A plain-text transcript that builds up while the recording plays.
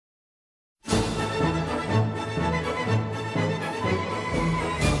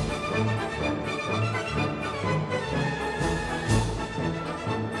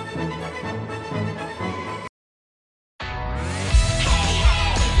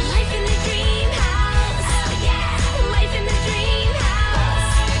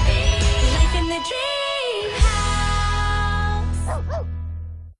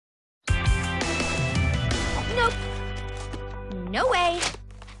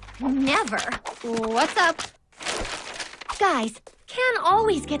Never. What's up? Guys, Ken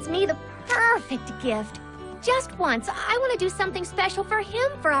always gets me the perfect gift. Just once, I want to do something special for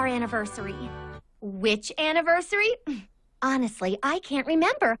him for our anniversary. Which anniversary? Honestly, I can't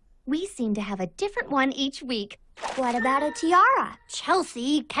remember. We seem to have a different one each week. What about a tiara?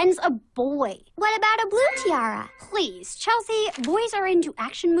 Chelsea, Ken's a boy. What about a blue tiara? Please, Chelsea, boys are into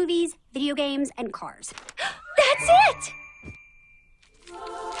action movies, video games, and cars. That's it!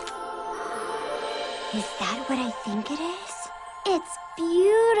 Is that what I think it is? It's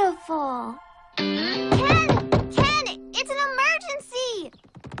beautiful. Ken, it's an emergency!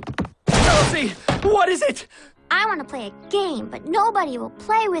 Chelsea, what is it? I want to play a game, but nobody will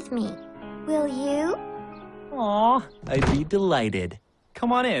play with me. Will you? Aw, I'd be delighted.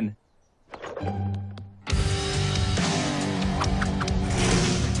 Come on in.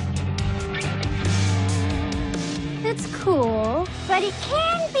 It's cool, but it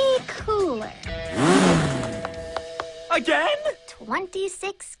can be cooler. Again?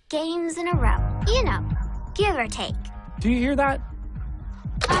 26 games in a row. You know, give or take. Do you hear that?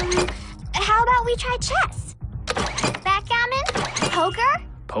 How about we try chess? Backgammon? Poker?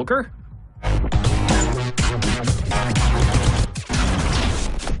 Poker?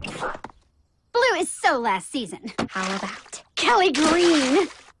 Blue is so last season. How about? Kelly Green!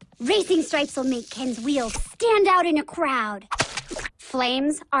 Racing stripes will make Ken's wheels stand out in a crowd.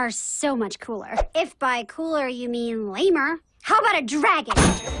 Flames are so much cooler. If by cooler you mean lamer. How about a dragon?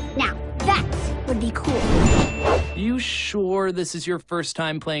 Now, that would be cool. You sure this is your first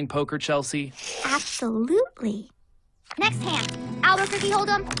time playing poker, Chelsea? Absolutely. Next hand. Albuquerque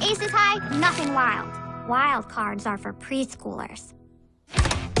Hold'em, aces high, nothing wild. Wild cards are for preschoolers.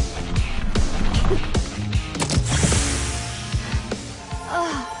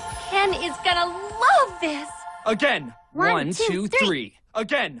 Oh, Ken is gonna love this. Again. One, two, three.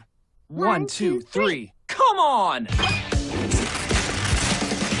 Again. One, two, three. Come on!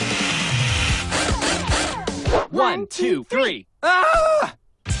 One, two, three. Ah!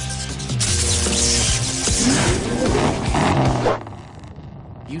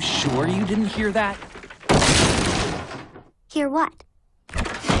 You sure you didn't hear that? Hear what?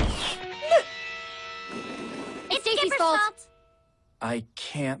 It's Stacy's fault. I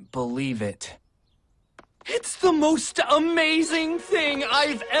can't believe it. It's the most amazing thing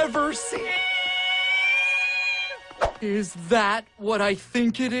I've ever seen! Is that what I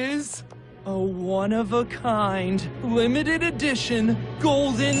think it is? A one-of-a-kind, limited edition,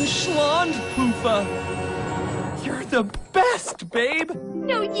 golden Schlondpoofa. You're the best, babe!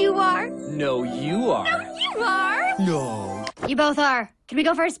 No, you are. No, you are. No, you are. No. You both are. Can we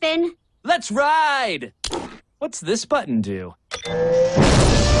go for a spin? Let's ride! What's this button do?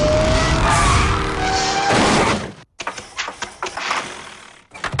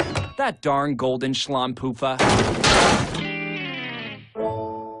 That darn golden Schlondpoofa.